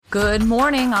Good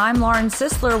morning, I'm Lauren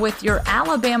Sisler with your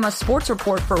Alabama Sports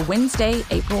Report for Wednesday,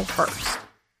 April 1st.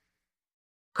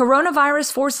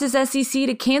 Coronavirus forces SEC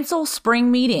to cancel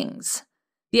spring meetings.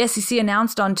 The SEC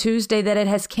announced on Tuesday that it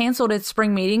has canceled its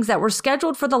spring meetings that were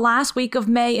scheduled for the last week of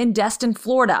May in Destin,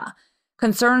 Florida.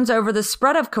 Concerns over the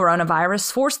spread of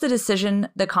coronavirus forced the decision,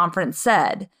 the conference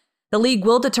said. The league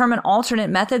will determine alternate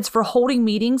methods for holding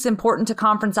meetings important to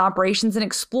conference operations and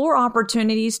explore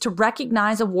opportunities to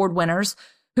recognize award winners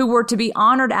who were to be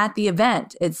honored at the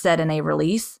event, it said in a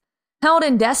release. Held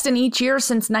in Destin each year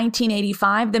since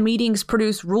 1985, the meetings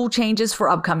produce rule changes for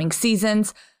upcoming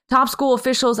seasons. Top school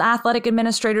officials, athletic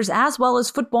administrators, as well as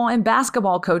football and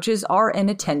basketball coaches are in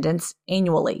attendance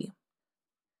annually.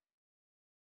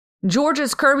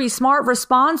 Georgia's Kirby Smart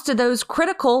responds to those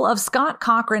critical of Scott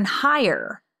Cochran's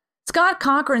hire. Scott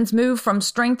Cochran's move from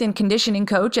strength and conditioning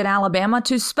coach at Alabama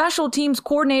to special teams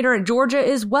coordinator at Georgia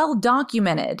is well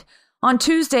documented. On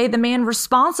Tuesday, the man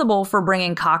responsible for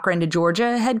bringing Cochran to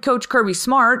Georgia, head coach Kirby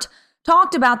Smart,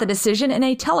 talked about the decision in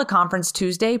a teleconference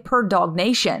Tuesday per Dog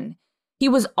Nation. He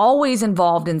was always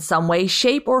involved in some way,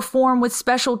 shape, or form with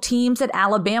special teams at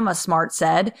Alabama, Smart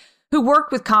said, who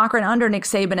worked with Cochran under Nick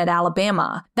Saban at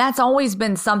Alabama. That's always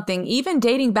been something, even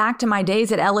dating back to my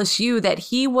days at LSU, that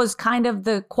he was kind of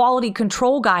the quality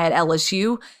control guy at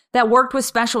LSU that worked with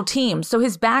special teams, so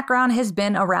his background has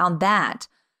been around that.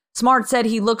 Smart said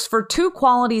he looks for two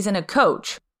qualities in a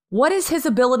coach. What is his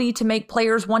ability to make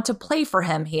players want to play for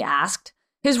him, he asked.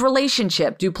 His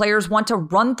relationship. Do players want to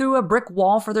run through a brick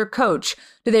wall for their coach?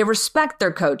 Do they respect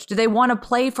their coach? Do they want to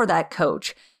play for that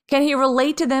coach? Can he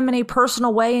relate to them in a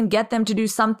personal way and get them to do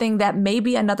something that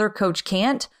maybe another coach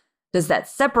can't? Does that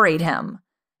separate him?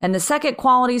 And the second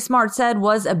quality, Smart said,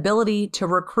 was ability to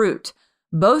recruit.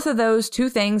 Both of those two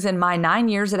things in my 9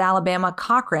 years at Alabama,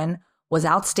 Cochran was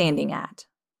outstanding at.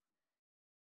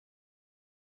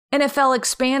 NFL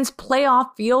expands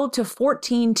playoff field to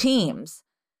 14 teams.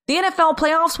 The NFL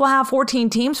playoffs will have 14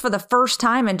 teams for the first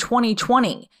time in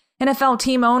 2020. NFL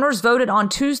team owners voted on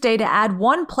Tuesday to add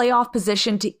one playoff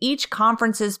position to each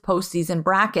conference's postseason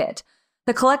bracket.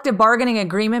 The collective bargaining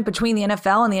agreement between the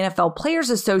NFL and the NFL Players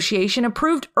Association,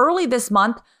 approved early this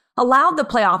month, allowed the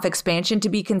playoff expansion to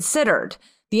be considered.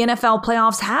 The NFL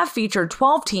playoffs have featured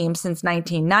 12 teams since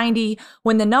 1990,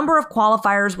 when the number of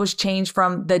qualifiers was changed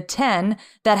from the 10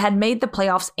 that had made the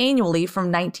playoffs annually from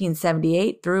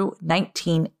 1978 through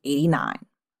 1989.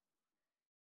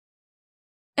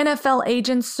 NFL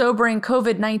agents sobering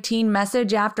COVID-19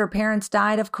 message after parents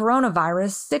died of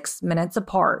coronavirus 6 minutes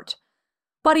apart.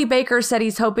 Buddy Baker said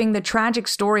he's hoping the tragic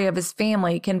story of his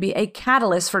family can be a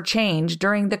catalyst for change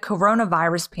during the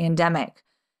coronavirus pandemic.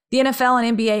 The NFL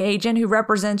and NBA agent who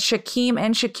represents Shaquem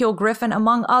and Shaquille Griffin,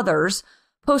 among others,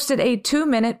 posted a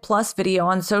 2-minute-plus video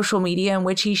on social media in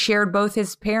which he shared both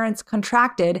his parents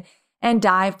contracted and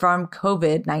died from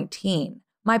COVID-19.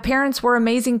 My parents were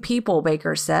amazing people,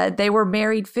 Baker said. They were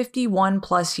married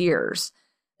 51-plus years.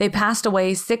 They passed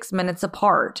away 6 minutes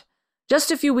apart.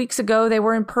 Just a few weeks ago, they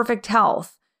were in perfect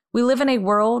health. We live in a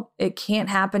world, it can't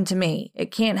happen to me.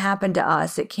 It can't happen to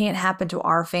us. It can't happen to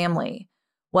our family.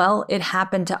 Well, it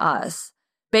happened to us.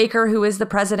 Baker, who is the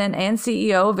president and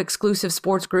CEO of Exclusive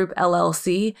Sports Group,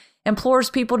 LLC, implores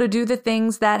people to do the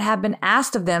things that have been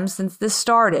asked of them since this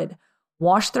started.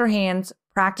 Wash their hands,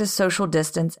 practice social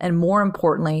distance, and more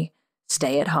importantly,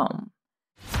 stay at home.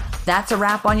 That's a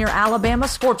wrap on your Alabama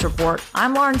Sports Report.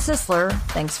 I'm Lauren Sisler.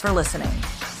 Thanks for listening.